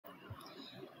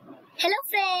Hello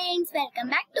friends, welcome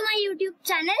back to my YouTube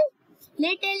channel,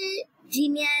 Little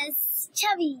Genius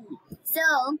Chavi.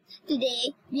 So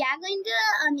today we are going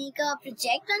to make a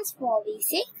project on Spore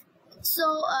Basic.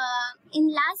 So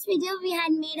in last video we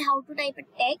had made how to type a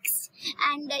text,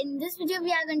 and in this video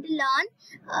we are going to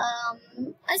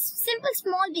learn a simple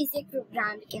small basic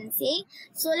program, we can say.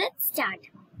 So let's start.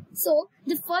 So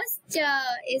the first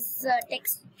is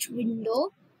text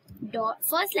window dot,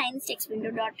 first line is text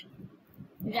window dot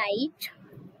write,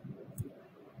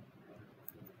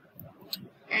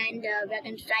 and we are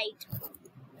going to write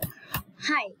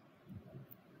hi.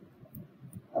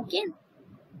 Okay,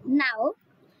 now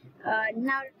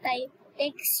type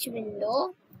text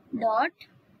window dot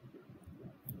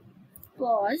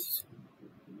pause.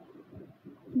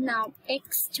 Now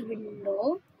text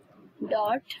window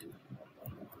dot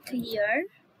clear.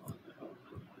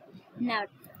 Now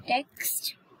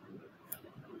text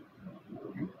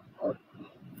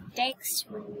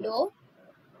window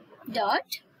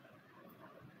dot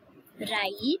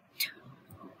write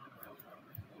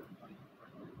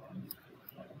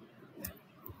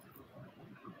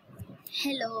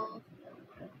hello.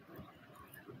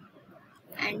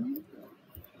 And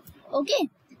okay,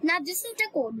 now this is the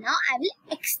code. Now I will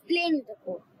explain you the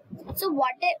code. So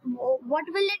what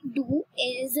will it do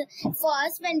is,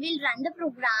 first when we'll run the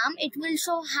program, it will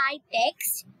show hi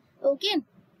text. Okay,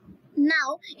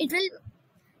 now it will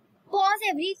pause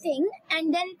everything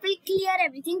and then it will clear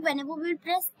everything whenever we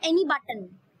press any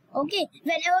button. Okay,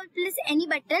 whenever we press any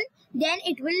button, then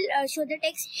it will show the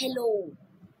text hello.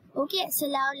 Okay, so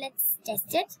now let's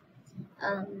test it.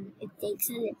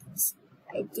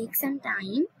 It takes some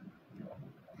time.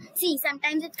 See,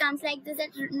 sometimes it comes like this,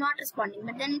 it's not responding,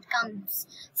 but then it comes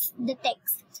the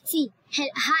text. See,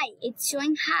 hi, it's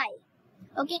showing hi.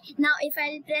 Okay, now if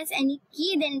I press any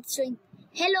key, then it's showing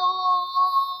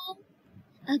hello.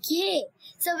 Okay,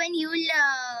 so when you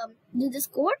will do this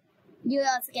code, you will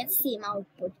also get the same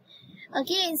output.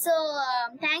 Okay, so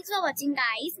thanks for watching,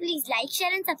 guys. Please like,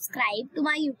 share and subscribe to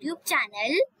my YouTube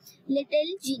channel,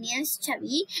 Little Genius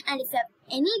Chavi. And if you have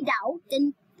any doubt,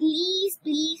 then please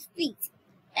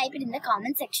type it in the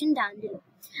comment section down below.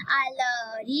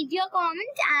 I'll read your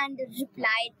comment and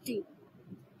reply to you.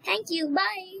 Thank you.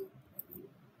 Bye.